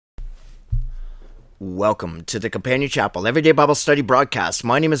Welcome to the Companion Chapel Everyday Bible Study broadcast.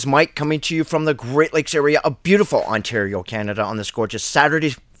 My name is Mike, coming to you from the Great Lakes area of beautiful Ontario, Canada, on this gorgeous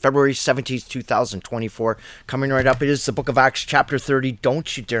Saturday, February 17th, 2024. Coming right up, it is the book of Acts, chapter 30.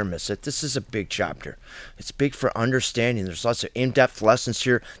 Don't you dare miss it. This is a big chapter. It's big for understanding. There's lots of in-depth lessons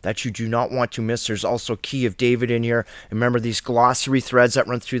here that you do not want to miss. There's also Key of David in here. Remember these glossary threads that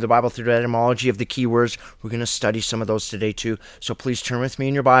run through the Bible through the etymology of the keywords. We're going to study some of those today too. So please turn with me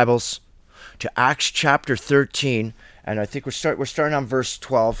in your Bibles to Acts chapter 13, and I think we're starting on verse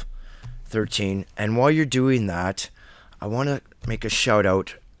 12, 13. And while you're doing that, I want to make a shout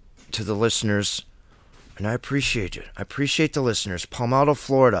out to the listeners, and I appreciate it. I appreciate the listeners. Palmetto,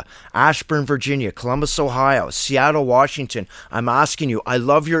 Florida, Ashburn, Virginia, Columbus, Ohio, Seattle, Washington. I'm asking you, I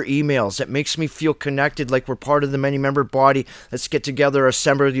love your emails. It makes me feel connected, like we're part of the many-membered body. Let's get together,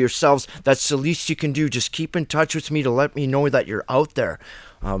 assemble yourselves. That's the least you can do. Just keep in touch with me to let me know that you're out there.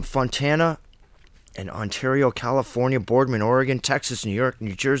 Fontana and Ontario, California, Boardman, Oregon, Texas, New York,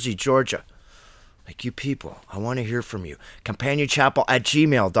 New Jersey, Georgia. Like you people, I want to hear from you.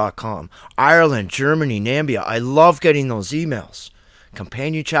 CompanionChapel@gmail.com. Ireland, Germany, Namibia. I love getting those emails.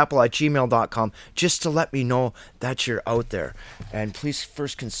 CompanionChapel@gmail.com, just to let me know that you're out there. And please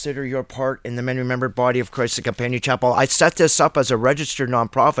first consider your part in the many-membered body of Christ, the Companion Chapel. I set this up as a registered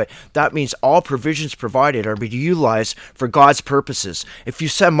nonprofit. That means all provisions provided are being utilized for God's purposes. If you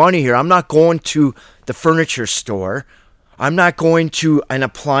send money here, I'm not going to the furniture store. I'm not going to an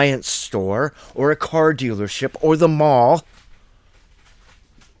appliance store or a car dealership or the mall.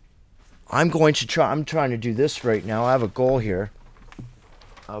 I'm trying to do this right now. I have a goal here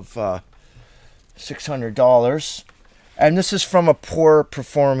of $600, and this is from a poor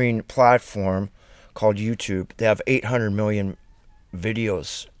performing platform called YouTube. They have 800 million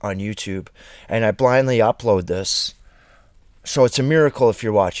videos on YouTube, and I blindly upload this, so it's a miracle if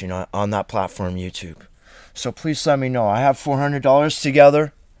you're watching on that platform, YouTube. So please let me know. I have $400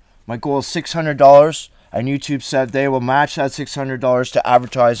 together. My goal is $600, and YouTube said they will match that $600 to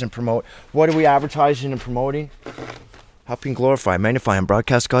advertise and promote. What are we advertising and promoting? Helping glorify, magnify, and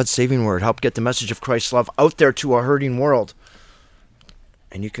broadcast God's saving word. Help get the message of Christ's love out there to a hurting world.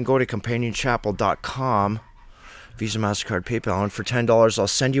 And you can go to CompanionChapel.com, Visa, MasterCard, PayPal, and for $10, I'll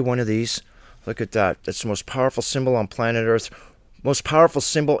send you one of these. Look at that. That's the most powerful symbol on planet Earth, most powerful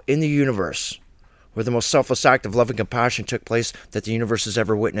symbol in the universe, where the most selfless act of love and compassion took place that the universe has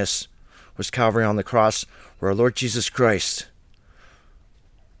ever witnessed, was Calvary on the cross, where our Lord Jesus Christ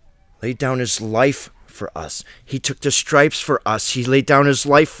laid down his life for us. He took the stripes for us. He laid down his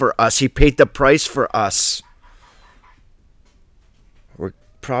life for us. He paid the price for us. Where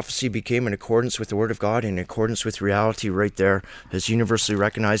prophecy became in accordance with the word of God, in accordance with reality right there, is universally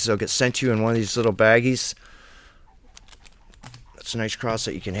recognized. They'll get sent to you in one of these little baggies. That's a nice cross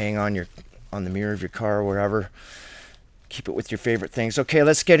that you can hang on the mirror of your car or wherever. Keep it with your favorite things. Okay,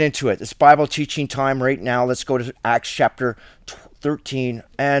 let's get into it. It's Bible teaching time right now. Let's go to Acts chapter 13,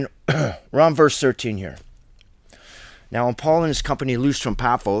 and we're on verse 13 here. Now, when Paul and his company loosed from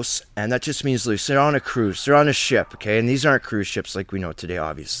Paphos, and that just means loose, they're on a cruise, they're on a ship, okay? And these aren't cruise ships like we know today,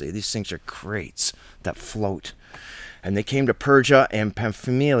 obviously. These things are crates that float. And they came to Perga and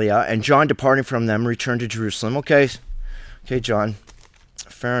Pamphylia, and John, departing from them, returned to Jerusalem. Okay, John,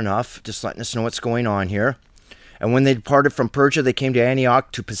 fair enough. Just letting us know what's going on here. And when they departed from Perga, they came to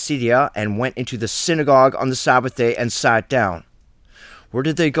Antioch to Pisidia and went into the synagogue on the Sabbath day and sat down. Where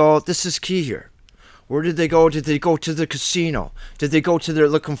did they go? This is key here. Where did they go? Did they go to the casino? Did they go to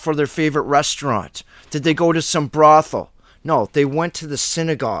looking for their favorite restaurant? Did they go to some brothel? No, they went to the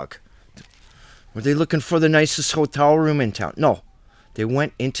synagogue. Were they looking for the nicest hotel room in town? No, they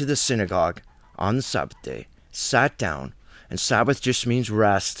went into the synagogue on the Sabbath day, sat down, and Sabbath just means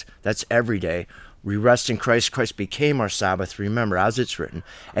rest. That's every day. We rest in Christ. Christ became our Sabbath, remember, as it's written.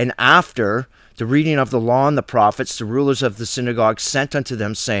 And after the reading of the law and the prophets, the rulers of the synagogue sent unto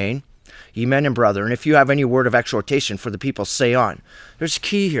them, saying, Ye men and brethren, if you have any word of exhortation for the people, say on. There's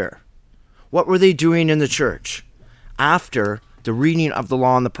key here. What were they doing in the church? After the reading of the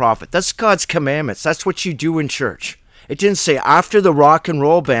law and the prophet. That's God's commandments. That's what you do in church. It didn't say after the rock and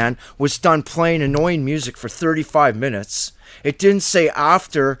roll band was done playing annoying music for 35 minutes. It didn't say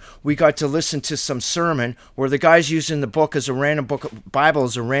after we got to listen to some sermon where the guy's using the book as a random book, Bible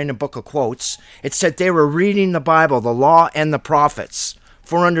as a random book of quotes. It said they were reading the Bible, the law and the prophets,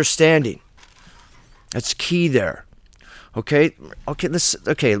 for understanding. That's key there. Okay,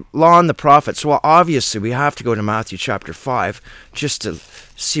 law and the prophets. Well, obviously we have to go to Matthew chapter 5 just to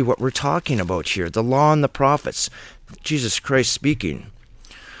see what we're talking about here. The law and the prophets. Jesus Christ speaking.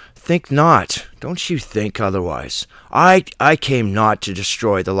 Think not. Don't you think otherwise. I came not to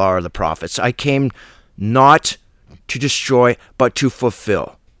destroy the law or the prophets. I came not to destroy, but to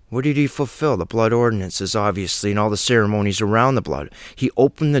fulfill. What did he fulfill? The blood ordinances, obviously, and all the ceremonies around the blood. He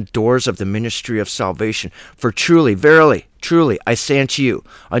opened the doors of the ministry of salvation. For truly, verily, truly, I say unto you,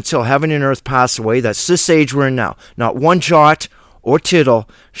 until heaven and earth pass away, that's this age we're in now, not one jot or tittle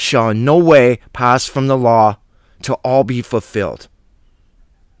shall in no way pass from the law till all be fulfilled.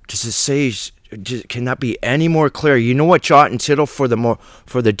 Does it say, can that be any more clear? You know what jot and tittle for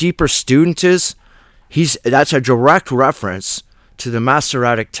the deeper student is? That's a direct reference to the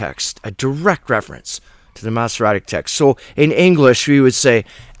Masoretic text, a direct reference to the Masoretic text. So in English, we would say,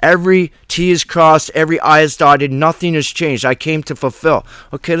 every T is crossed, every I is dotted, nothing has changed. I came to fulfill.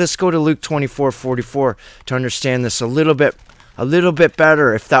 Okay, let's go to Luke 24:44 to understand this a little bit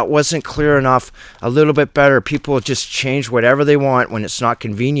better. If that wasn't clear enough, a little bit better. People just change whatever they want when it's not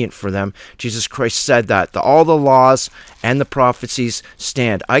convenient for them. Jesus Christ said that. All the laws and the prophecies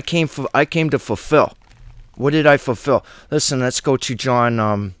stand. I came to fulfill. What did I fulfill? Listen, let's go to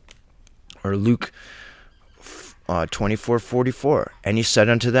Luke 24:44. And he said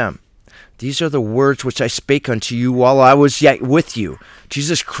unto them, these are the words which I spake unto you while I was yet with you.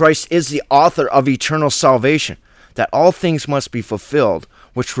 Jesus Christ is the author of eternal salvation, that all things must be fulfilled,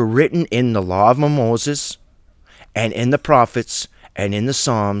 which were written in the law of Moses, and in the prophets, and in the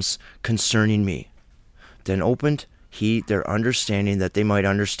Psalms concerning me. Then opened he their understanding, that they might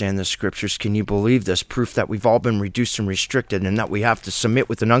understand the scriptures. Can you believe this? Proof that we've all been reduced and restricted, and that we have to submit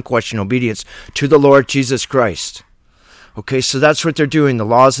with an unquestioned obedience to the Lord Jesus Christ. Okay, so that's what they're doing, the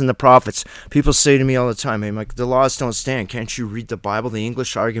laws and the prophets. People say to me all the time, hey, Mike, the laws don't stand. Can't you read the Bible? The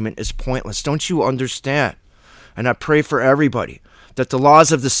English argument is pointless. Don't you understand? And I pray for everybody that the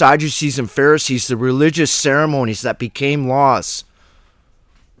laws of the Sadducees and Pharisees, the religious ceremonies that became laws,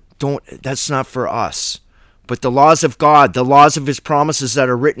 that's not for us. But the laws of God, the laws of his promises that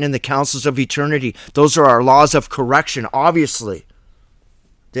are written in the councils of eternity, those are our laws of correction. Obviously,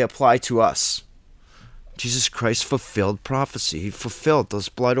 they apply to us. Jesus Christ fulfilled prophecy. He fulfilled those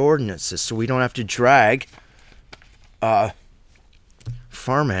blood ordinances, so we don't have to drag a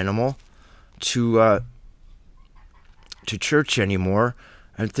farm animal to church anymore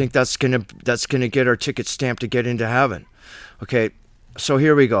and think that's gonna get our ticket stamped to get into heaven. Okay, so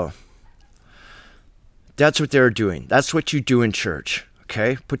here we go. That's what they're doing. That's what you do in church.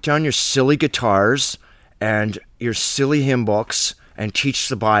 Okay, put down your silly guitars and your silly hymn books and teach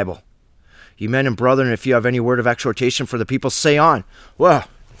the Bible. You men and brethren, if you have any word of exhortation for the people, say on. Well,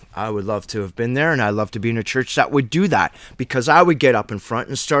 I would love to have been there, and I'd love to be in a church that would do that, because I would get up in front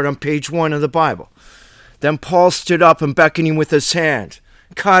and start on page 1 of the Bible. Then Paul stood up and beckoning with his hand,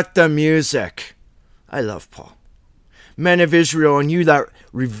 cut the music. I love Paul. Men of Israel, and you that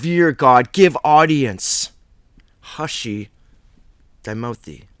revere God, give audience. Hush ye thy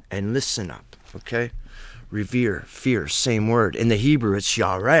mouthie and listen up. Okay? Revere, fear, same word. In the Hebrew, it's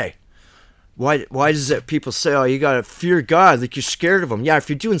yareh. Why does it people say, oh, you gotta fear God, like you're scared of him? Yeah, if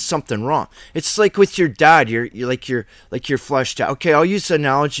you're doing something wrong. It's like with your dad, you're like your flesh dad. Okay, I'll use the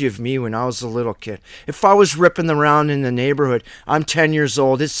analogy of me when I was a little kid. If I was ripping around in the neighborhood, I'm 10 years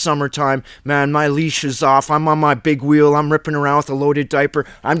old, it's summertime, man, my leash is off, I'm on my big wheel, I'm ripping around with a loaded diaper,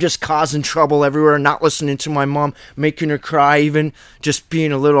 I'm just causing trouble everywhere, not listening to my mom, making her cry, even just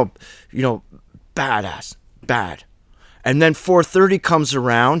being a little, bad. And then 4:30 comes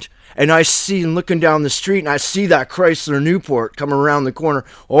around, and I see him looking down the street, and I see that Chrysler Newport coming around the corner.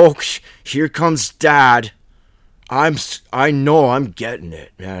 Oh, here comes Dad. I know I'm getting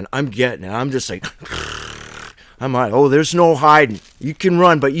it, man. I'm getting it. I'm just like, I'm like, oh, there's no hiding. You can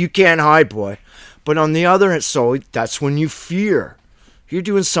run, but you can't hide, boy. But on the other hand, so that's when you fear. You're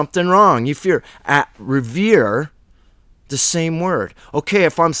doing something wrong. You fear. Revere, the same word. Okay,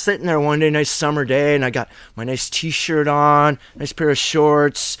 if I'm sitting there one day, nice summer day, and I got my nice t-shirt on, nice pair of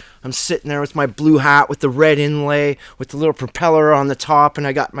shorts, I'm sitting there with my blue hat with the red inlay, with the little propeller on the top, and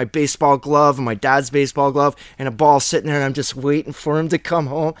I got my baseball glove and my dad's baseball glove and a ball sitting there, and I'm just waiting for him to come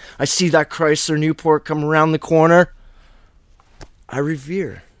home. I see that Chrysler Newport come around the corner. I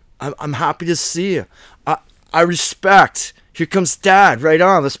revere. I'm happy to see you. I respect. Here comes Dad, right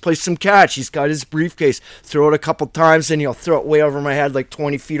on, let's play some catch. He's got his briefcase. Throw it a couple times, and he'll throw it way over my head, like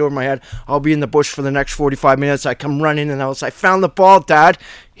 20 feet over my head. I'll be in the bush for the next 45 minutes. I come running, and I found the ball, Dad.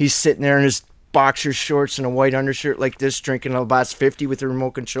 He's sitting there in his boxer shorts and a white undershirt like this, drinking a Bass 50 with the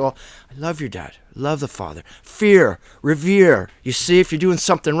remote control. I love your dad. I love the father. Fear, revere. You see, if you're doing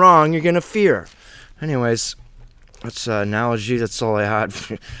something wrong, you're going to fear. Anyways, that's an analogy. That's all I had.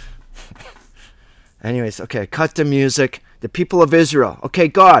 Anyways, okay, cut the music. The people of Israel. Okay,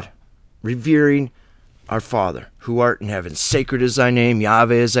 God, revering our Father, who art in heaven. Sacred is thy name,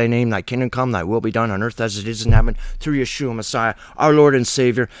 Yahweh is thy name, thy kingdom come, thy will be done on earth as it is in heaven, through Yeshua Messiah, our Lord and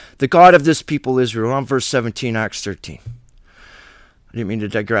Savior, the God of this people Israel. On verse 17, Acts 13. I didn't mean to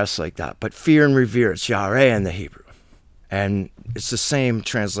digress like that, but fear and revere, it's Yahweh in the Hebrew. And it's the same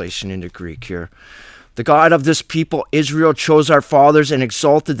translation into Greek here. The God of this people, Israel, chose our fathers and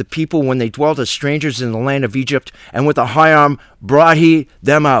exalted the people when they dwelt as strangers in the land of Egypt, and with a high arm brought he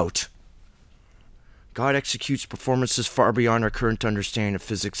them out. God executes performances far beyond our current understanding of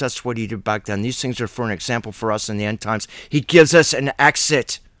physics. That's what he did back then. These things are for an example for us in the end times. He gives us an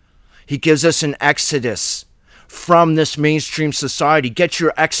exit. He gives us an exodus from this mainstream society. Get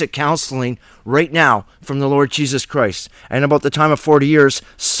your exit counseling right now from the Lord Jesus Christ. And about the time of 40 years,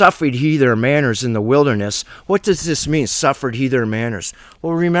 suffered he their manners in the wilderness. What does this mean, suffered he their manners?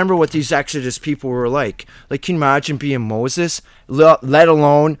 Well, remember what these Exodus people were like. Like, can you imagine being Moses, let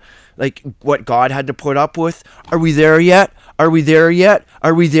alone like what God had to put up with? Are we there yet? Are we there yet?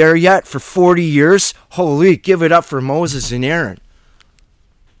 Are we there yet? For 40 years? Holy, give it up for Moses and Aaron.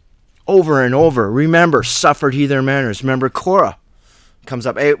 Over and over. Remember, suffered he their manners. Remember, Korah comes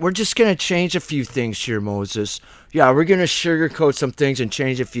up. Hey, we're just going to change a few things here, Moses. Yeah, we're going to sugarcoat some things and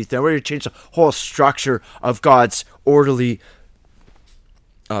change a few things. We're going to change the whole structure of God's orderly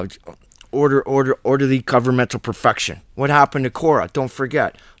governmental perfection. What happened to Korah? Don't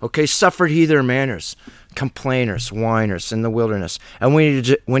forget. Okay, suffered he their manners, complainers, whiners in the wilderness. And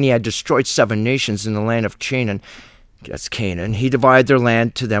when he had destroyed 7 nations in the land of Canaan, that's Canaan, he divided their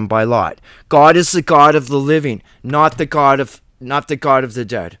land to them by lot. God is the God of the living, not the God of the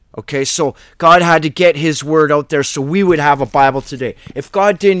dead. Okay, so God had to get his word out there so we would have a Bible today. If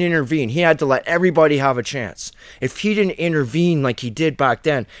God didn't intervene, he had to let everybody have a chance. If he didn't intervene like he did back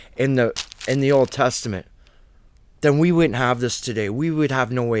then in the Old Testament, then we wouldn't have this today. We would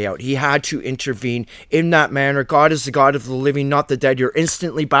have no way out. He had to intervene in that manner. God is the God of the living, not the dead. You're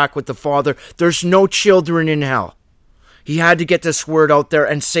instantly back with the Father. There's no children in hell. He had to get this word out there,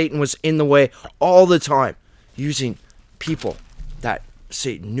 and Satan was in the way all the time, using people that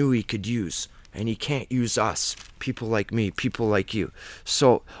Satan knew he could use, and he can't use us, people like me, people like you.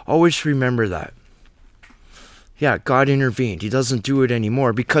 So always remember that. Yeah, God intervened. He doesn't do it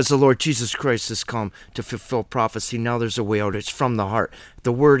anymore because the Lord Jesus Christ has come to fulfill prophecy. Now there's a way out. It's from the heart.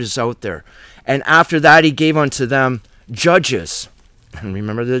 The word is out there. And after that, he gave unto them judges. And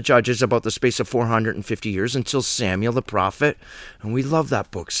remember the judges about the space of 450 years until Samuel the prophet. And we love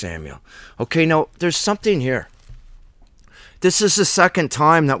that book, Samuel. Okay, now there's something here. This is the second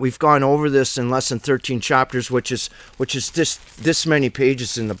time that we've gone over this in less than 13 chapters, which is this many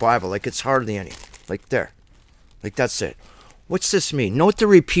pages in the Bible. Like, it's hardly any. Like there. Like, that's it. What's this mean? Note the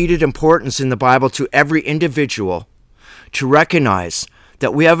repeated importance in the Bible to every individual to recognize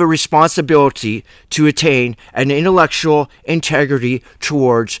that we have a responsibility to attain an intellectual integrity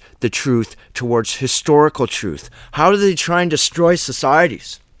towards the truth, towards historical truth. How do they try and destroy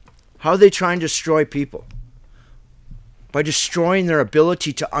societies? How do they try and destroy people? By destroying their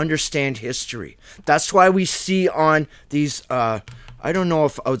ability to understand history. That's why we see on these, I don't know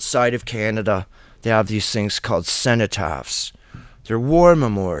if outside of Canada they have these things called cenotaphs. They're war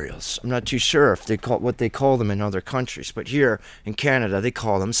memorials. I'm not too sure if what they call them in other countries, but here in Canada they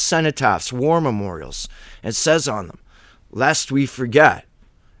call them cenotaphs, war memorials. And it says on them, lest we forget.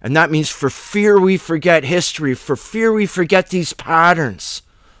 And that means for fear we forget history, for fear we forget these patterns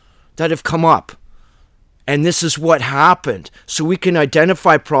that have come up. And this is what happened. So we can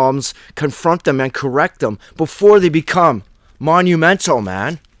identify problems, confront them, and correct them before they become monumental,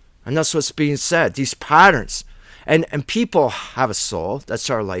 man. And that's what's being said. These patterns. And people have a soul. That's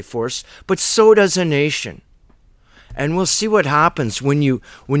our life force. But so does a nation. And we'll see what happens when you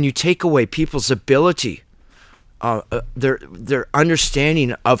take away people's ability, their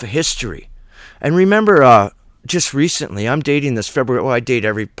understanding of history. And remember, just recently, I'm dating this February. Well, I date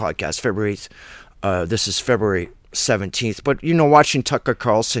every podcast, February 8th. This is February 17th. But, watching Tucker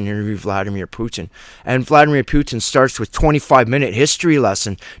Carlson interview Vladimir Putin. And Vladimir Putin starts with 25-minute history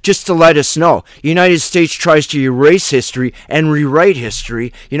lesson just to let us know. United States tries to erase history and rewrite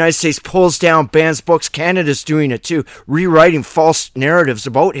history. United States pulls down, bans books. Canada's doing it too. Rewriting false narratives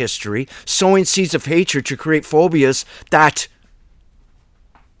about history. Sowing seeds of hatred to create phobias that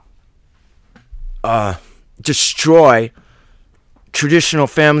destroy traditional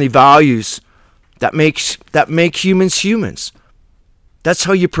family values that make humans humans. That's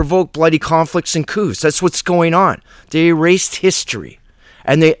how you provoke bloody conflicts and coups. That's what's going on. They erased history,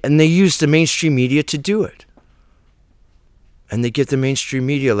 and they used the mainstream media to do it. And they give the mainstream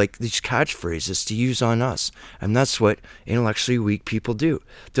media like these catchphrases to use on us. And that's what intellectually weak people do.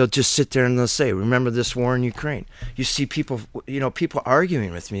 They'll just sit there and they'll say, remember this war in Ukraine? You see people, people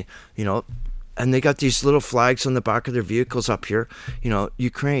arguing with me, and they got these little flags on the back of their vehicles up here,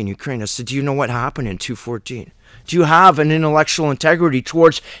 Ukraine. I said, do you know what happened in 214? Do you have an intellectual integrity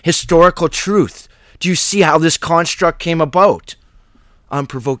towards historical truth? Do you see how this construct came about?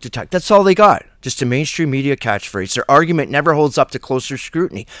 Unprovoked attack. That's all they got. Just a mainstream media catchphrase. Their argument never holds up to closer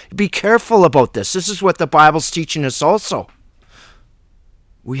scrutiny. Be careful about this. This is what the Bible's teaching us also.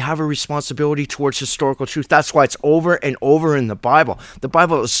 We have a responsibility towards historical truth. That's why it's over and over in the Bible. The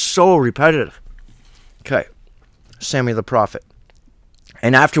Bible is so repetitive. Okay. Samuel the prophet.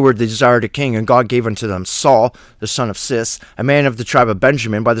 And afterward they desired a king, and God gave unto them Saul, the son of Cis, a man of the tribe of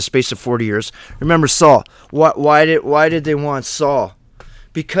Benjamin, by the space of 40 years. Remember Saul. Why did they want Saul?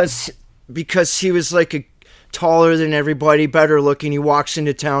 Because he was like taller than everybody, better looking. He walks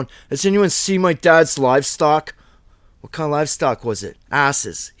into town. Does anyone see my dad's livestock? What kind of livestock was it?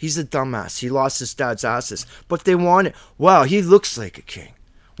 Asses. He's a dumbass. He lost his dad's asses. But they want it. Wow, he looks like a king.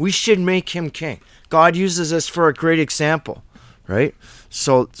 We should make him king. God uses us for a great example, right?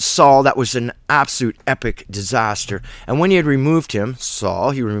 So Saul, that was an absolute epic disaster. And when he had removed him,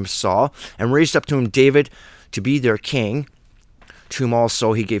 he removed Saul, and raised up to him David to be their king, to whom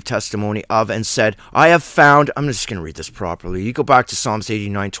also he gave testimony of, and said, I have found, I'm just going to read this properly. You go back to Psalms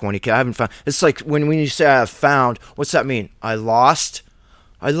 89:20. I haven't found, it's like when you say I have found, what's that mean? I lost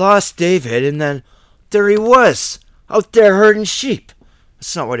David, and then there he was, out there herding sheep.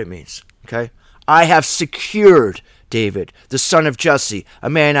 That's not what it means, okay? I have secured David, the son of Jesse, a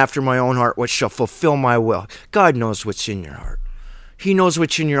man after my own heart, which shall fulfill my will. God knows what's in your heart. He knows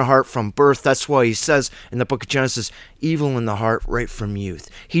what's in your heart from birth. That's why he says in the book of Genesis, evil in the heart right from youth.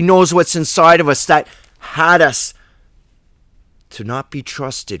 He knows what's inside of us that had us to not be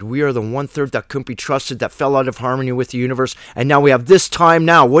trusted. We are the 1/3 that couldn't be trusted, that fell out of harmony with the universe. And now we have this time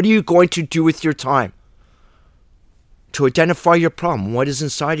now. What are you going to do with your time? To identify your problem. What is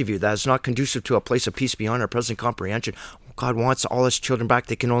inside of you that is not conducive to a place of peace beyond our present comprehension? God wants all his children back.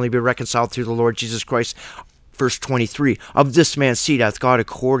 They can only be reconciled through the Lord Jesus Christ. Verse 23, of this man's seed hath God,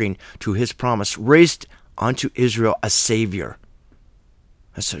 according to his promise, raised unto Israel a Savior.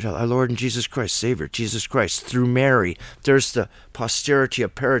 That's our Lord and Jesus Christ, Savior, Jesus Christ, through Mary. There's the posterity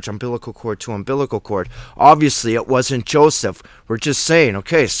of marriage, umbilical cord to umbilical cord. Obviously, it wasn't Joseph. We're just saying,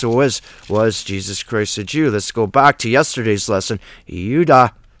 okay, so was Jesus Christ a Jew? Let's go back to yesterday's lesson.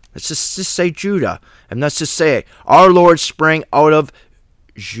 Judah. Let's just say Judah. And let's just say, our Lord sprang out of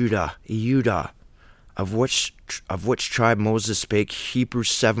Judah. Of which tribe Moses spake, Hebrews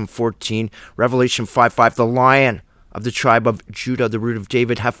 7:14, Revelation 5:5, the Lion of the tribe of Judah, the root of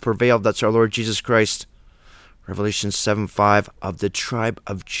David, hath prevailed. That's our Lord Jesus Christ. Revelation 7:5, of the tribe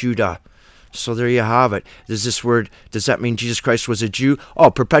of Judah. So there you have it. Does that mean Jesus Christ was a Jew?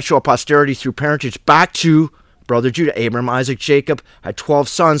 Oh, perpetual posterity through parentage back to brother Judah. Abraham, Isaac, Jacob had 12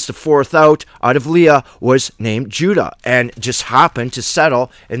 sons. The fourth out of Leah was named Judah, and just happened to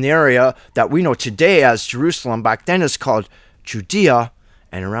settle in the area that we know today as Jerusalem. Back then is called Judea,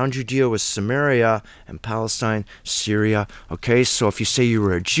 and around Judea was Samaria and Palestine, Syria. Okay, so if you say you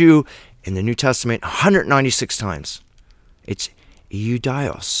were a Jew in the New Testament 196 times, it's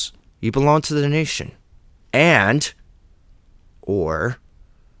Judaeos. You belong to the nation. Or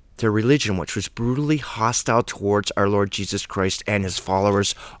their religion, which was brutally hostile towards our Lord Jesus Christ and his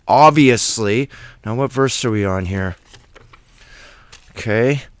followers, obviously. Now, what verse are we on here?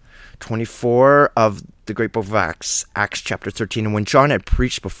 Okay, 24 of the great book of Acts chapter 13. And when John had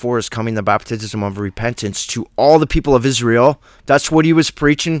preached before his coming the baptism of repentance to all the people of Israel, that's what he was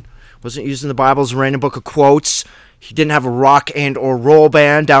preaching. Wasn't using the Bible as a random book of quotes. He didn't have a rock and or roll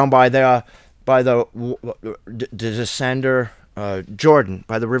band down by the descender. Jordan,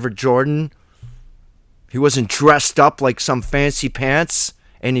 by the river Jordan. He wasn't dressed up like some fancy pants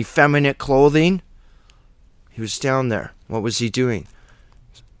and effeminate clothing. He was down there. What was he doing?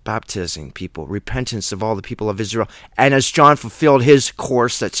 Baptizing people, repentance of all the people of Israel. And as John fulfilled his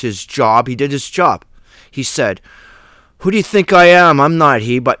course, that's his job, he did his job. He said, who do you think I am? I'm not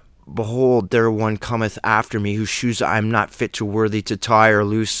he, but behold, there one cometh after me, whose shoes I am not fit to worthy to tie or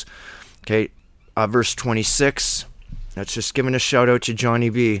loose. Okay, verse 26. That's just giving a shout out to Johnny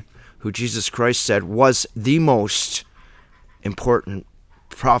B, who Jesus Christ said was the most important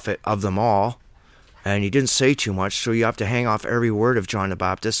prophet of them all. And he didn't say too much, so you have to hang off every word of John the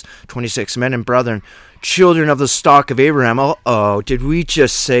Baptist. 26, men and brethren, children of the stock of Abraham. Uh-oh, did we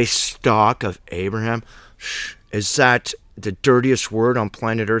just say stock of Abraham? Is that the dirtiest word on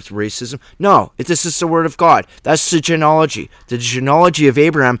planet Earth, racism? No, this is the word of God. That's the genealogy of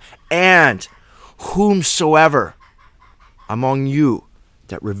Abraham. And whomsoever among you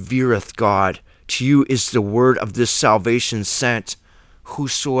that revereth God, to you is the word of this salvation sent.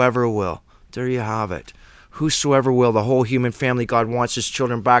 Whosoever will. There you have it. Whosoever will, the whole human family. God wants his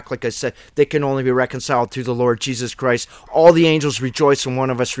children back. Like I said, they can only be reconciled through the Lord Jesus Christ. All the angels rejoice when one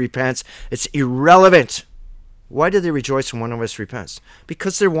of us repents. It's irrelevant. Why do they rejoice when one of us repents?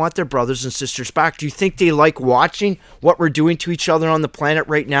 Because they want their brothers and sisters back. Do you think they like watching what we're doing to each other on the planet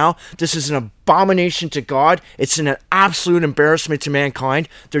right now? This is an abomination to God. It's an absolute embarrassment to mankind.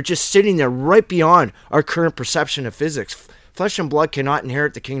 They're just sitting there right beyond our current perception of physics. Flesh and blood cannot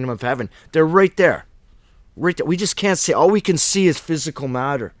inherit the kingdom of heaven. They're right there. Right there. We just can't see. All we can see is physical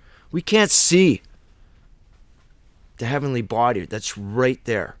matter. We can't see the heavenly body that's right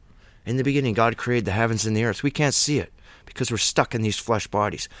there. In the beginning, God created the heavens and the earth. We can't see it because we're stuck in these flesh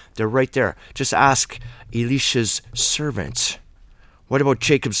bodies. They're right there. Just ask Elisha's servant. What about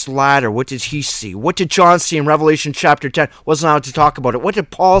Jacob's ladder? What did he see? What did John see in Revelation chapter 10? Wasn't allowed to talk about it. What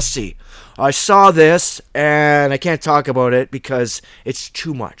did Paul see? I saw this, and I can't talk about it because it's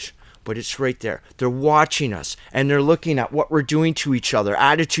too much. But it's right there. They're watching us, and they're looking at what we're doing to each other.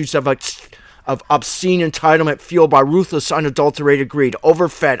 Attitudes of obscene entitlement fueled by ruthless, unadulterated greed,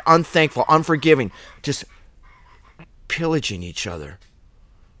 overfed, unthankful, unforgiving, just pillaging each other.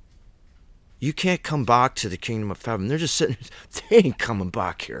 You can't come back to the kingdom of heaven. They're just sitting, they ain't coming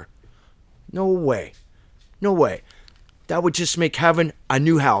back here. No way. No way. That would just make heaven a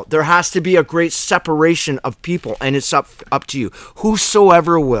new hell. There has to be a great separation of people, and it's up to you.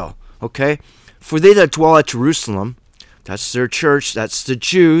 Whosoever will, okay? For they that dwell at Jerusalem, that's their church. That's the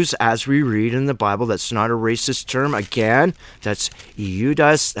Jews, as we read in the Bible. That's not a racist term. Again, that's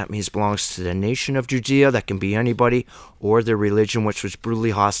Eudas. That means belongs to the nation of Judea. That can be anybody or their religion, which was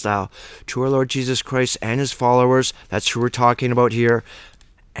brutally hostile to our Lord Jesus Christ and his followers. That's who we're talking about here.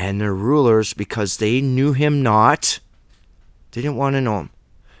 And their rulers, because they knew him not. They didn't want to know him.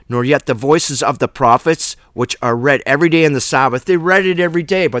 Nor yet the voices of the prophets, which are read every day in the Sabbath. They read it every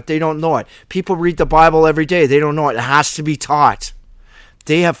day, but they don't know it. People read the Bible every day. They don't know it. It has to be taught.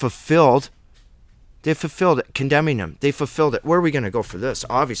 They fulfilled it, condemning him. They fulfilled it. Where are we going to go for this?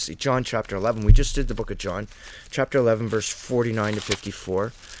 Obviously, John chapter 11. We just did the book of John, chapter 11, verse 49 to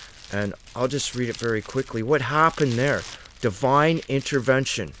 54. And I'll just read it very quickly. What happened there? Divine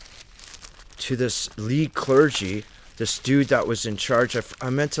intervention to this lead clergy. This dude that was in charge, I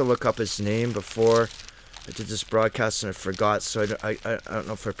meant to look up his name before I did this broadcast and I forgot, so I don't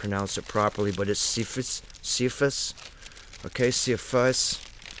know if I pronounced it properly, but it's Cephas. Okay, Cephas.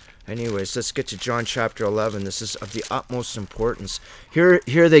 Anyways, let's get to John chapter 11. This is of the utmost importance. Here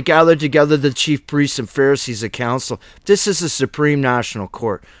they gathered together the chief priests and Pharisees of council. This is the supreme national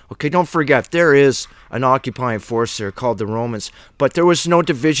court. Okay, don't forget, there is an occupying force there called the Romans, but there was no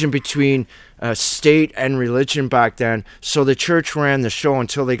division between state and religion back then, so the church ran the show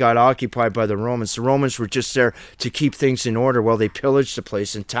until they got occupied by the Romans. The Romans were just there to keep things in order while they pillaged the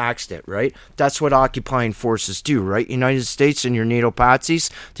place and taxed it, right? That's what occupying forces do, right? United States and your NATO patsies,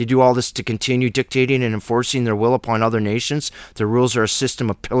 they do all this to continue dictating and enforcing their will upon other nations. Their rules are a system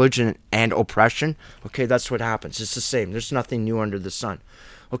of pillage and oppression. Okay, that's what happens. It's the same. There's nothing new under the sun.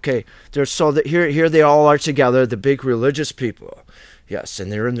 Okay, here they all are together, the big religious people. Yes,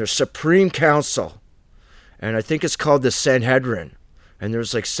 and they're in their supreme council. And I think it's called the Sanhedrin. And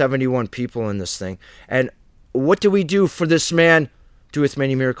there's like 71 people in this thing. And what do we do for this man? Doeth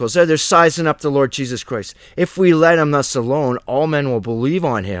many miracles. They're sizing up the Lord Jesus Christ. If we let him thus alone, all men will believe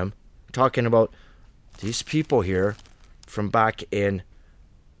on him. I'm talking about these people here from back in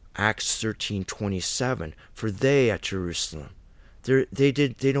Acts 13:27. For they at Jerusalem, they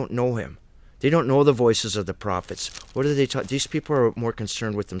don't know him. They don't know the voices of the prophets. What are they talking? These people are more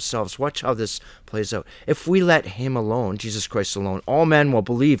concerned with themselves. Watch how this plays out. If we let him alone, Jesus Christ alone, all men will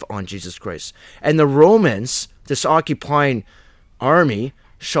believe on Jesus Christ. And the Romans, this occupying army,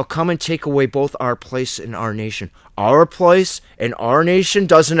 shall come and take away both our place and our nation. Our place and our nation,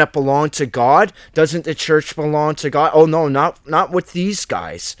 doesn't it belong to God? Doesn't the church belong to God? Oh no, not with these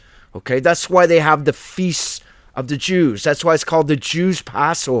guys. Okay, that's why they have the feasts of the Jews. That's why it's called the Jews'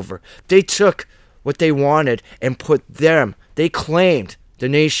 Passover. They took what they wanted and they claimed the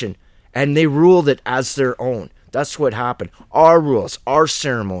nation and they ruled it as their own. That's what happened. Our rules, our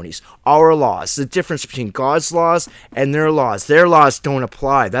ceremonies, our laws, the difference between God's laws and their laws. Their laws don't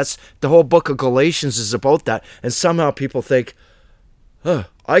apply. That's the whole book of Galatians is about that. And somehow people think,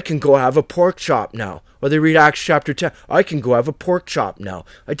 I can go have a pork chop now. Or they read Acts chapter 10. I can go have a pork chop now.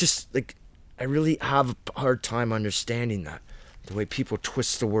 I really have a hard time understanding that, the way people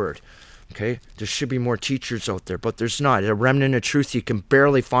twist the word. Okay, there should be more teachers out there, but there's not. A remnant of truth, you can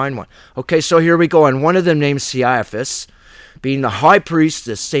barely find one. Okay, so here we go. And one of them named Caiaphas, being the high priest,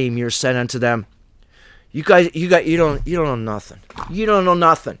 the same year said unto them, you don't know nothing. You don't know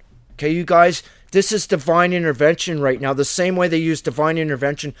nothing. Okay, you guys, this is divine intervention right now, the same way they use divine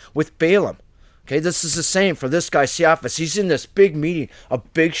intervention with Balaam. Okay, this is the same for this guy, Caiaphas. He's in this big meeting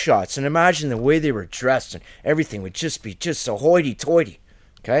of big shots, and imagine the way they were dressed, and everything would just be so hoity-toity.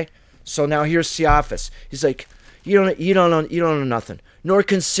 Okay, so now here's Caiaphas. He's like, you don't know nothing, nor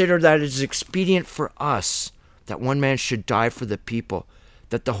consider that it is expedient for us that one man should die for the people,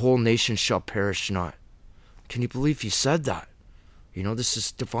 that the whole nation shall perish not. Can you believe he said that? You know, this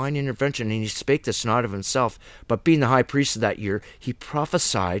is divine intervention, and he spake this not of himself, but being the high priest of that year, he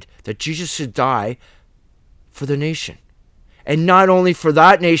prophesied that Jesus should die for the nation. And not only for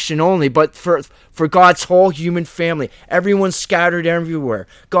that nation only, but for God's whole human family. Everyone scattered everywhere.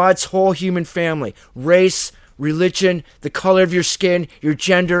 God's whole human family. Race, religion, the color of your skin, your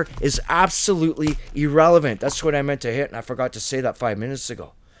gender is absolutely irrelevant. That's what I meant to hit, and I forgot to say that 5 minutes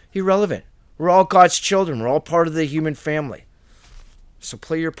ago. Irrelevant. We're all God's children. We're all part of the human family. So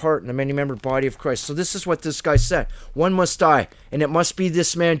play your part in the many-membered body of Christ. So this is what this guy said. One must die, and it must be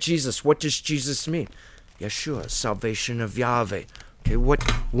this man Jesus. What does Jesus mean? Yeshua, salvation of Yahweh. Okay, what?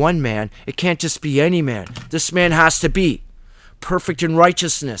 One man. It can't just be any man. This man has to be perfect in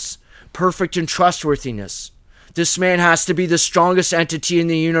righteousness, perfect in trustworthiness. This man has to be the strongest entity in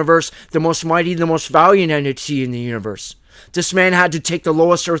the universe, the most mighty, the most valiant entity in the universe. This man had to take the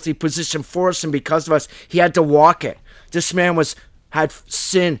lowest earthly position for us, and because of us, he had to walk it. This man had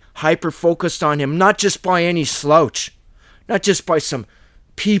sin hyper-focused on him, not just by any slouch, not just by some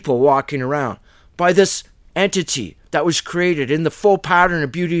people walking around, by this entity that was created in the full pattern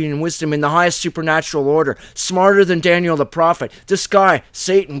of beauty and wisdom in the highest supernatural order, smarter than Daniel the prophet. This guy,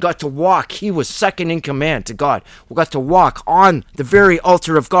 Satan, got to walk. He was second in command to God. We got to walk on the very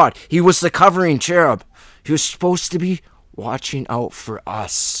altar of God. He was the covering cherub. He was supposed to be watching out for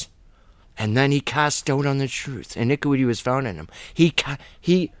us. And then he cast doubt on the truth. Iniquity was found in him.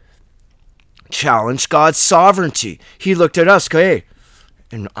 He challenged God's sovereignty. He looked at us, hey,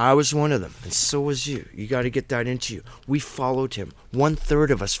 and I was one of them, and so was you. You got to get that into you. We followed him.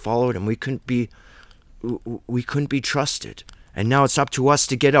 1/3 of us followed him. We couldn't be trusted. And now it's up to us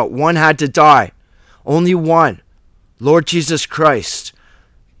to get out. One had to die. Only one. Lord Jesus Christ,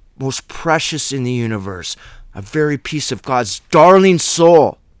 most precious in the universe, a very piece of God's darling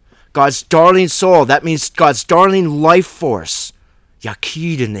soul. God's darling soul. That means God's darling life force.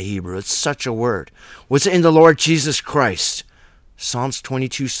 Yaqid in the Hebrew. It's such a word. Was in the Lord Jesus Christ. Psalms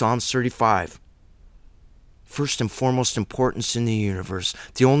 22, Psalms 35. First and foremost importance in the universe.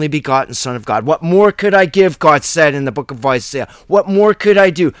 The only begotten Son of God. What more could I give, God said in the book of Isaiah. What more could I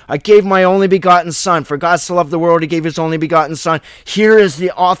do? I gave my only begotten Son. For God so loved the world, he gave his only begotten Son. Here is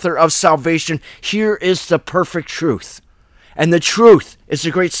the author of salvation. Here is the perfect truth. And the truth is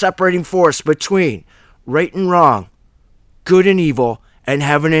the great separating force between right and wrong, good and evil, and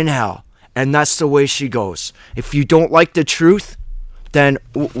heaven and hell. And that's the way she goes. If you don't like the truth, then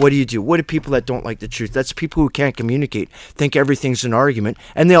what do? What do people that don't like the truth? That's people who can't communicate, think everything's an argument,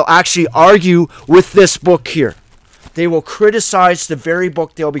 and they'll actually argue with this book here. They will criticize the very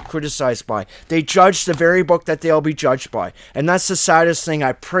book they'll be criticized by. They judge the very book that they'll be judged by. And that's the saddest thing.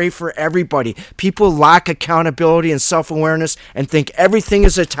 I pray for everybody. People lack accountability and self-awareness and think everything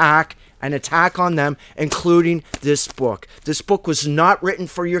is an attack on them, including this book. This book was not written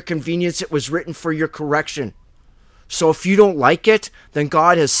for your convenience. It was written for your correction. So if you don't like it, then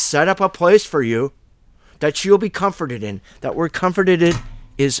God has set up a place for you that you'll be comforted in. That word comforted in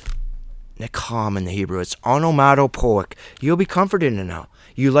is nekam in the Hebrew. It's onomatopoeic. You'll be comforted in now.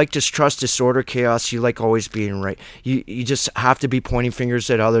 You like distrust, disorder, chaos. You like always being right. You just have to be pointing fingers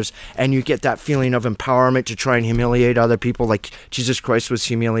at others, and you get that feeling of empowerment to try and humiliate other people like Jesus Christ was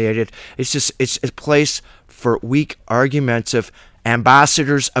humiliated. It's a place for weak, argumentative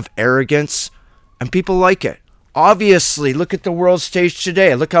ambassadors of arrogance, and people like it. Obviously, look at the world stage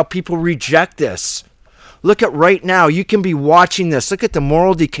today. Look how people reject this. Look at right now. You can be watching this. Look at the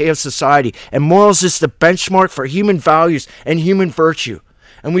moral decay of society. And morals is the benchmark for human values and human virtue.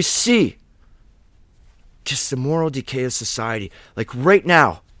 And we see just the moral decay of society. Like right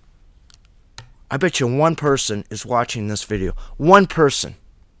now, I bet you one person is watching this video. One person.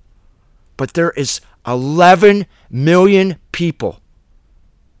 But there is 11 million people,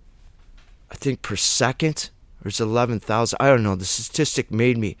 I think, per second. There's 11,000. I don't know. The statistic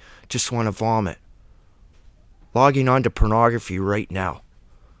made me just want to vomit. Logging on to pornography right now.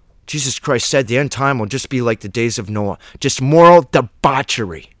 Jesus Christ said the end time will just be like the days of Noah. Just moral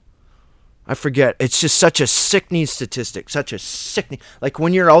debauchery. I forget. It's just such a sickening statistic. Such a sickening. Like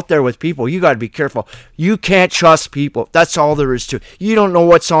when you're out there with people, you got to be careful. You can't trust people. That's all there is to it. You don't know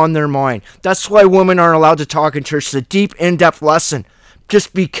what's on their mind. That's why women aren't allowed to talk in church. It's a deep, in-depth lesson.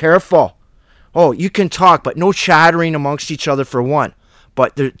 Just be careful. Oh, you can talk, but no chattering amongst each other for one.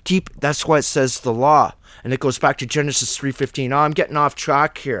 But they're deep. That's why it says the law. And it goes back to Genesis 3:15. Oh, I'm getting off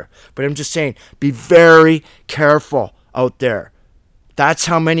track here. But I'm just saying, be very careful out there. That's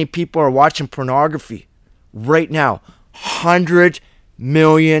how many people are watching pornography right now. 100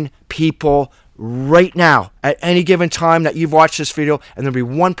 million people right now at any given time that you've watched this video, and there'll be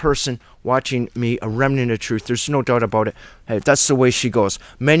one person watching me, a remnant of truth. There's no doubt about it. Hey, that's the way she goes.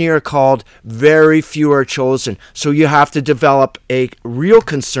 Many are called, very few are chosen. So you have to develop a real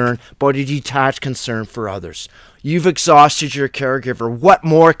concern, but a detached concern for others. You've exhausted your caregiver. What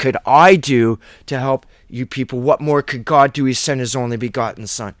more could I do to help you people? What more could God do? He sent his only begotten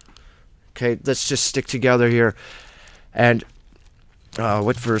Son. Okay, let's just stick together here. And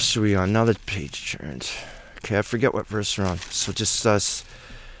what verse are we on? Now the page turns. Okay, I forget what verse we're on. So just us.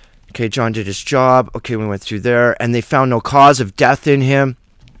 Okay, John did his job. Okay, we went through there. And they found no cause of death in him.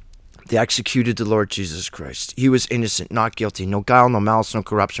 They executed the Lord Jesus Christ. He was innocent, not guilty. No guile, no malice, no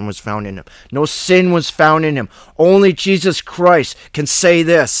corruption was found in him. No sin was found in him. Only Jesus Christ can say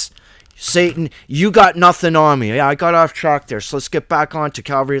this. Satan, you got nothing on me. Yeah, I got off track there. So let's get back on to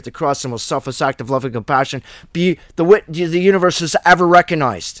Calvary at the cross, and most selfless act of love and compassion be the universe has ever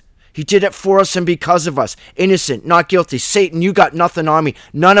recognized. He did it for us and because of us. Innocent, not guilty. Satan, you got nothing on me.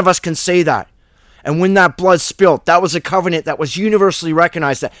 None of us can say that. And when that blood spilled, that was a covenant that was universally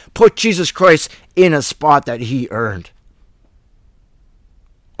recognized that put Jesus Christ in a spot that he earned.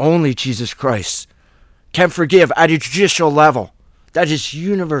 Only Jesus Christ can forgive at a judicial level that is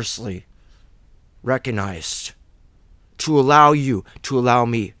universally recognized to allow you, to allow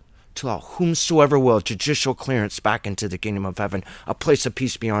me, to allow whomsoever will judicial clearance back into the kingdom of heaven, a place of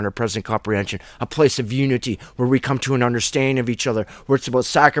peace beyond our present comprehension, a place of unity where we come to an understanding of each other, where it's about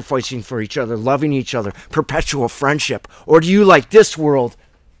sacrificing for each other, loving each other, perpetual friendship. Or do you like this world?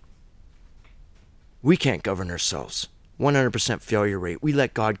 We can't govern ourselves. 100% failure rate. We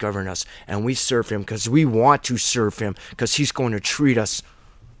let God govern us, and we serve him because we want to serve him, because he's going to treat us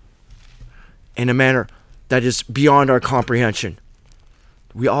in a manner that is beyond our comprehension.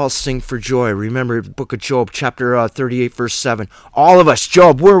 We all sing for joy. Remember the book of Job, chapter 38, verse 7. All of us,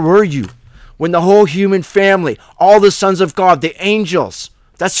 Job, where were you? When the whole human family, all the sons of God, the angels,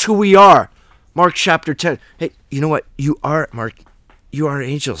 that's who we are. Mark chapter 10. Hey, you know what? You are, Mark, you are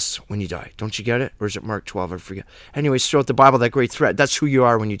angels when you die. Don't you get it? Or is it Mark 12? I forget. Anyways, throughout the Bible, that great thread, that's who you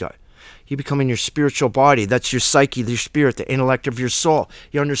are when you die. You become in your spiritual body. That's your psyche, your spirit, the intellect of your soul.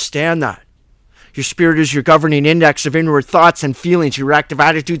 You understand that. Your spirit is your governing index of inward thoughts and feelings, your active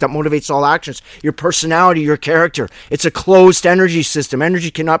attitude that motivates all actions, your personality, your character. It's a closed energy system.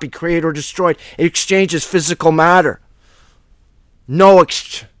 Energy cannot be created or destroyed. It exchanges physical matter.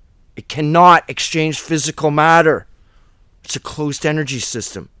 It cannot exchange physical matter. It's a closed energy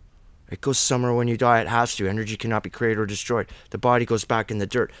system. It goes somewhere when you die. It has to. Energy cannot be created or destroyed. The body goes back in the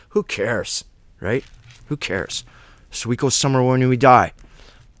dirt. Who cares, right? Who cares? So we go somewhere when we die.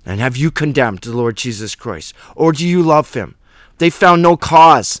 And have you condemned the Lord Jesus Christ? Or do you love him? They found no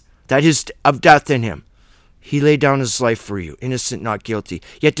cause that is of death in him. He laid down his life for you, innocent, not guilty.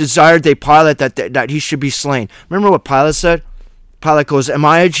 Yet desired they Pilate that he should be slain. Remember what Pilate said? Pilate goes, am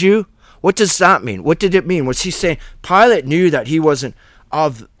I a Jew? What does that mean? What did it mean? Was he saying? Pilate knew that he wasn't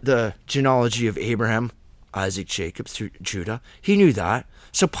of the genealogy of Abraham, Isaac, Jacob, through Judah. He knew that.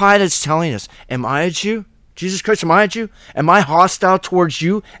 So Pilate's telling us, am I a Jew? Jesus Christ, am I a Jew? Am I hostile towards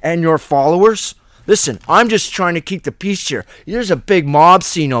you and your followers? Listen, I'm just trying to keep the peace here. There's a big mob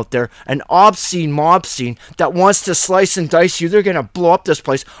scene out there, an obscene mob scene that wants to slice and dice you. They're going to blow up this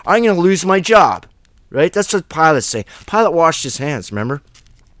place. I'm going to lose my job. Right? That's what Pilate's saying. Pilate washed his hands, remember?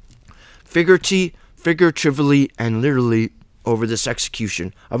 Figuratively and literally over this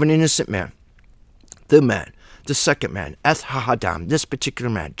execution of an innocent man. The second man, Eth HaAdam, this particular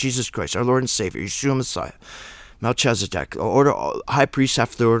man, Jesus Christ, our Lord and Savior, Yeshua Messiah, Melchizedek, high priest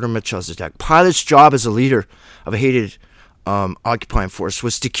after the order of Melchizedek. Pilate's job as a leader of a hated occupying force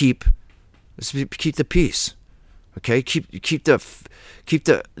was to keep the peace. Okay, keep the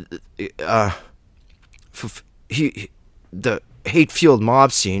hate-fueled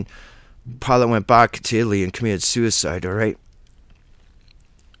mob scene. Pilate went back to Italy and committed suicide. All right.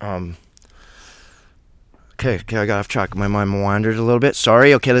 Okay, I got off track. My mind wandered a little bit.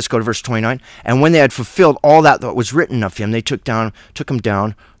 Sorry. Okay, let's go to verse 29. And when they had fulfilled all that was written of him, they took him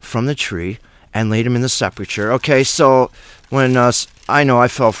down from the tree and laid him in the sepulchre. Okay, so when I know I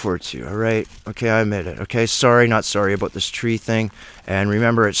fell for it too, all right? Okay, I admit it. Okay, sorry, not sorry about this tree thing. And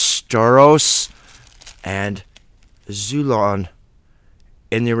remember, it's Stauros and Zulon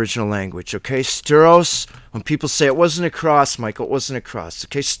in the original language. Okay, Stauros, when people say it wasn't a cross, Michael, it wasn't a cross.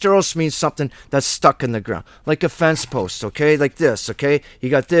 Okay, Stauros means something that's stuck in the ground, like a fence post, okay, like this, okay? You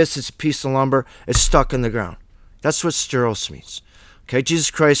got this, it's a piece of lumber, it's stuck in the ground. That's what Stauros means. Okay,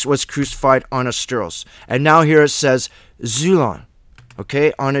 Jesus Christ was crucified on a stauros. And now here it says Zulon,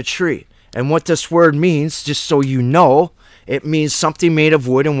 okay, on a tree. And what this word means, just so you know, it means something made of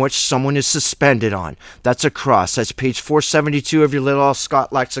wood in which someone is suspended on. That's a cross. That's page 472 of your Little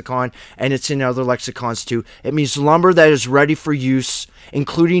Scott lexicon, and it's in other lexicons too. It means lumber that is ready for use,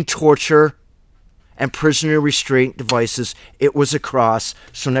 including torture and prisoner restraint devices. It was a cross.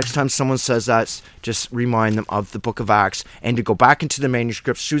 So next time someone says that, just remind them of the book of Acts and to go back into the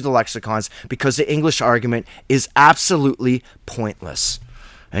manuscripts through the lexicons, because the English argument is absolutely pointless.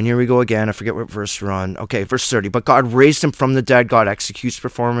 And here we go again. I forget what verse we're on. Okay, verse 30. But God raised him from the dead. God executes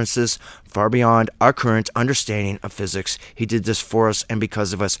performances far beyond our current understanding of physics. He did this for us and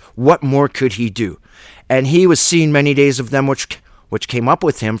because of us. What more could he do? And he was seen many days of them which came up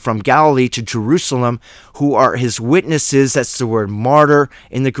with him from Galilee to Jerusalem, who are his witnesses. That's the word martyr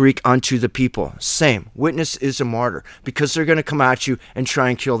in the Greek, unto the people. Same. Witness is a martyr, because they're going to come at you and try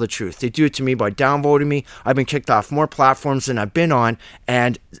and kill the truth. They do it to me by downvoting me. I've been kicked off more platforms than I've been on,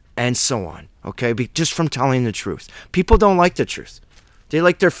 and so on. Okay, just from telling the truth. People don't like the truth. They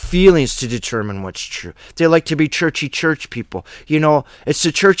like their feelings to determine what's true. They like to be churchy church people. You know, it's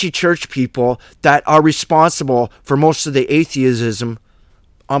the churchy church people that are responsible for most of the atheism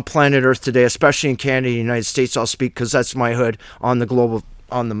on planet Earth today, especially in Canada and the United States. I'll speak because that's my hood on the globe.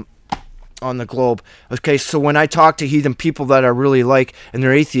 On the globe. Okay, so when I talk to heathen people that I really like and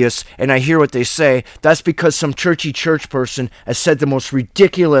they're atheists and I hear what they say, that's because some churchy church person has said the most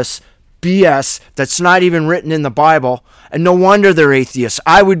ridiculous BS that's not even written in the Bible, and no wonder they're atheists.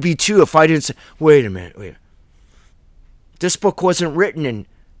 I would be too if I didn't say, wait a minute. This book wasn't written in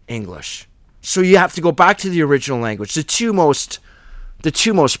English. So you have to go back to the original language. The two most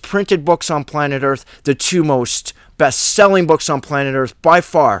printed books on planet Earth, the two most best-selling books on planet Earth by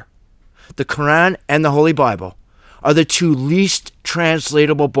far, the Quran and the Holy Bible, are the two least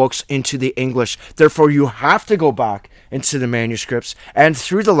translatable books into the English. Therefore, you have to go back into the manuscripts and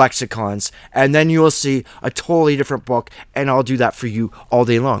through the lexicons, and then you will see a totally different book, and I'll do that for you all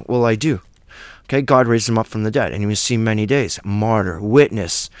day long. Well, I do. Okay, God raised him up from the dead, and he was seen many days. Martyr,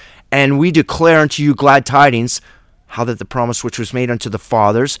 witness. And we declare unto you glad tidings, how that the promise which was made unto the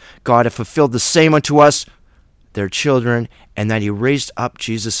fathers, God hath fulfilled the same unto us, their children, and that he raised up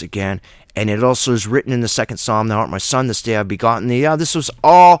Jesus again. And it also is written in the second Psalm, thou art my son, this day I've begotten thee. Yeah, this was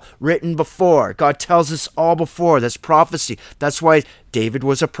all written before. God tells us all before. That's prophecy. That's why David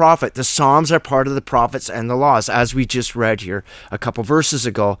was a prophet. The Psalms are part of the prophets and the laws, as we just read here a couple verses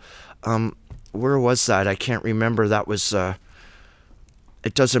ago. Where was that? I can't remember. That was,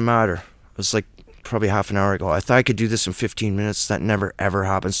 it doesn't matter. It was like probably half an hour ago. I thought I could do this in 15 minutes. That never, ever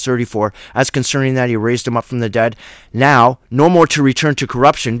happens. 34. As concerning that, he raised him up from the dead. Now, no more to return to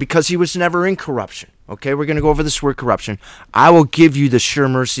corruption, because he was never in corruption. Okay, we're going to go over this word corruption. I will give you the sure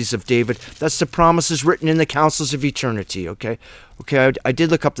mercies of David. That's the promises written in the councils of eternity. Okay, I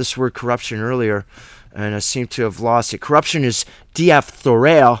did look up this word corruption earlier, and I seem to have lost it. Corruption is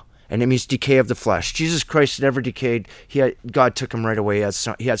diaphthorea, and it means decay of the flesh. Jesus Christ never decayed. God took him right away.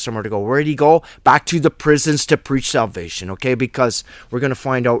 He had somewhere to go. Where did he go? Back to the prisons to preach salvation, okay? Because we're going to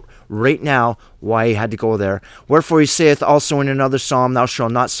find out right now why he had to go there. Wherefore he saith also in another psalm, thou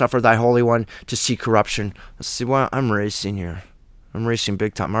shalt not suffer thy Holy One to see corruption. Let's see, well, I'm racing here. I'm racing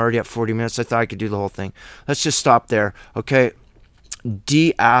big time. I'm already at 40 minutes. I thought I could do the whole thing. Let's just stop there, okay?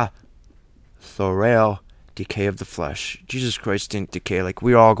 Diaphthorea, decay of the flesh. Jesus Christ didn't decay. Like,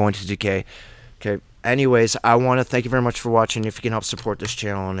 we're all going to decay. Okay. Anyways, I want to thank you very much for watching. If you can help support this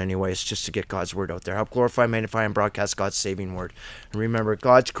channel in any way, it's just to get God's word out there. Help glorify, magnify, and broadcast God's saving word. And remember,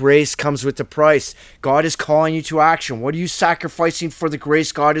 God's grace comes with the price. God is calling you to action. What are you sacrificing for the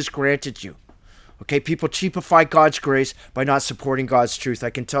grace God has granted you? Okay, people cheapify God's grace by not supporting God's truth. I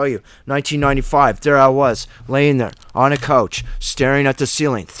can tell you, 1995, there I was, laying there on a couch, staring at the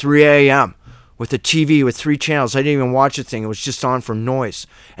ceiling, 3 a.m., with a TV with 3 channels. I didn't even watch the thing. It was just on for noise.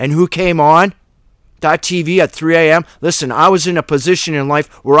 And who came on that TV at 3 a.m.? Listen, I was in a position in life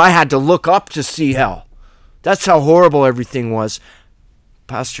where I had to look up to see hell. That's how horrible everything was.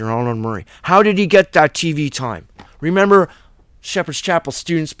 Pastor Arnold Murray. How did he get that TV time? Remember Shepherd's Chapel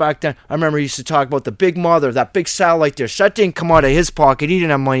students back then? I remember he used to talk about the Big Mother, that big satellite dish. That didn't come out of his pocket. He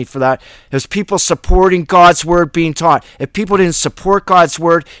didn't have money for that. It was people supporting God's word being taught. If people didn't support God's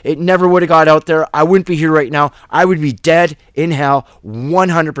word, it never would have got out there. I wouldn't be here right now. I would be dead in hell,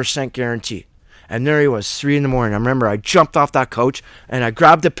 100% guarantee. And there he was, 3 a.m. I remember I jumped off that couch and I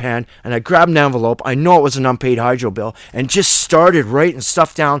grabbed a pen and I grabbed an envelope. I know it was an unpaid hydro bill and just started writing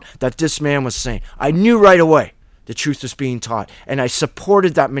stuff down that this man was saying. I knew right away the truth was being taught. And I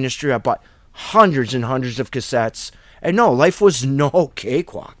supported that ministry. I bought hundreds and hundreds of cassettes. And no, life was no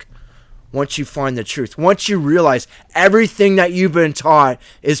cakewalk once you find the truth. Once you realize everything that you've been taught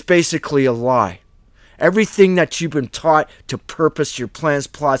is basically a lie. Everything that you've been taught to purpose, your plans,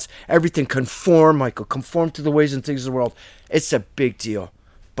 plots, everything conform, Michael, conform to the ways and things of the world. It's a big deal,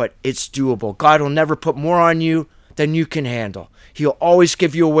 but it's doable. God will never put more on you than you can handle. He'll always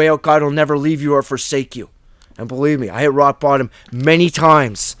give you a way out. God will never leave you or forsake you. And believe me, I hit rock bottom many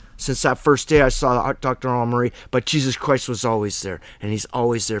times since that first day I saw Dr. Arnold Murray, but Jesus Christ was always there, and he's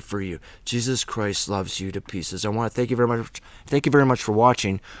always there for you. Jesus Christ loves you to pieces. I want to thank you very much. Thank you very much for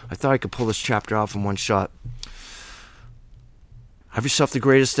watching. I thought I could pull this chapter off in one shot. Have yourself the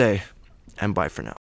greatest day, and bye for now.